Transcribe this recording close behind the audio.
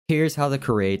Here's how to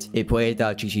create a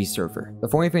play.gg server.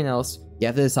 Before anything else, you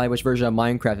have to decide which version of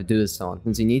Minecraft to do this on,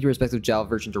 since you need the respective Java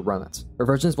version to run it. For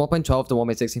versions 1.12 to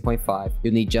 1.16.5,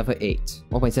 you'll need Java 8.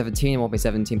 1.17 and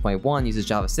 1.17.1 uses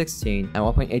Java 16, and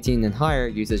 1.18 and higher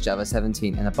uses Java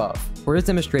 17 and above. For this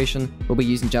demonstration, we'll be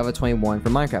using Java 21 for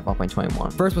Minecraft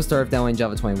 1.21. First, we'll start with downloading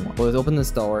Java 21. We'll open the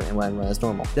installer and let it run as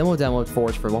normal. Then we'll download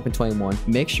Forge for 1.21.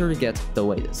 Make sure to get the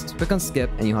latest. Click on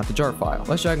skip and you'll have the jar file.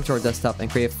 Let's drag it to our desktop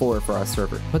and create a folder for our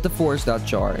server. Put the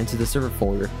forge.jar into the server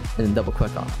folder and then double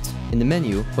click on it. In the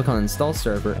menu, click on Install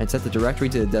Server and set the directory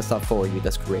to the desktop folder you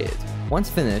just created. Once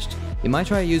finished, you might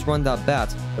try to use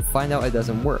run.bat, but find out it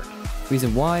doesn't work.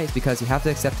 Reason why is because you have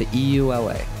to accept the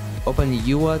EULA. Open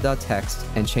eua.txt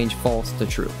and change false to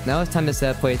true. Now it's time to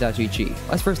set up play.gg.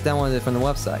 Let's first download it from the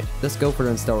website. Just go for the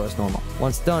installer as normal.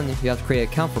 Once done, you have to create an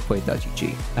account for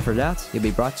play.gg. After that, you'll be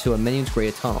brought to a menu to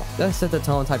create a tunnel. Then set the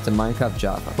tunnel type to Minecraft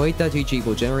Java. Play.gg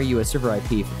will generate you a server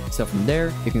IP, so from there,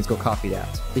 you can just go copy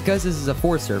that. Because this is a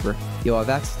Forge server, you'll have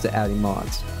access to adding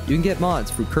mods. You can get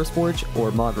mods through CurseForge or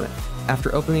Modrin.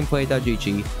 After opening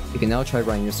play.gg, you can now try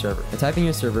running your server. To type in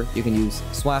your server, you can use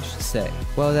 /say.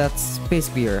 Well, that's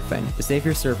basically everything. To save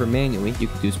your server manually, you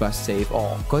can do /save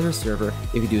all. Close your server,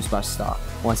 you can do /stop.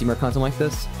 Want to see more content like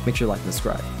this? Make sure to like and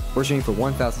subscribe. We're shooting for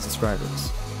 1,000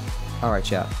 subscribers. Alright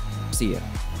chat, see ya.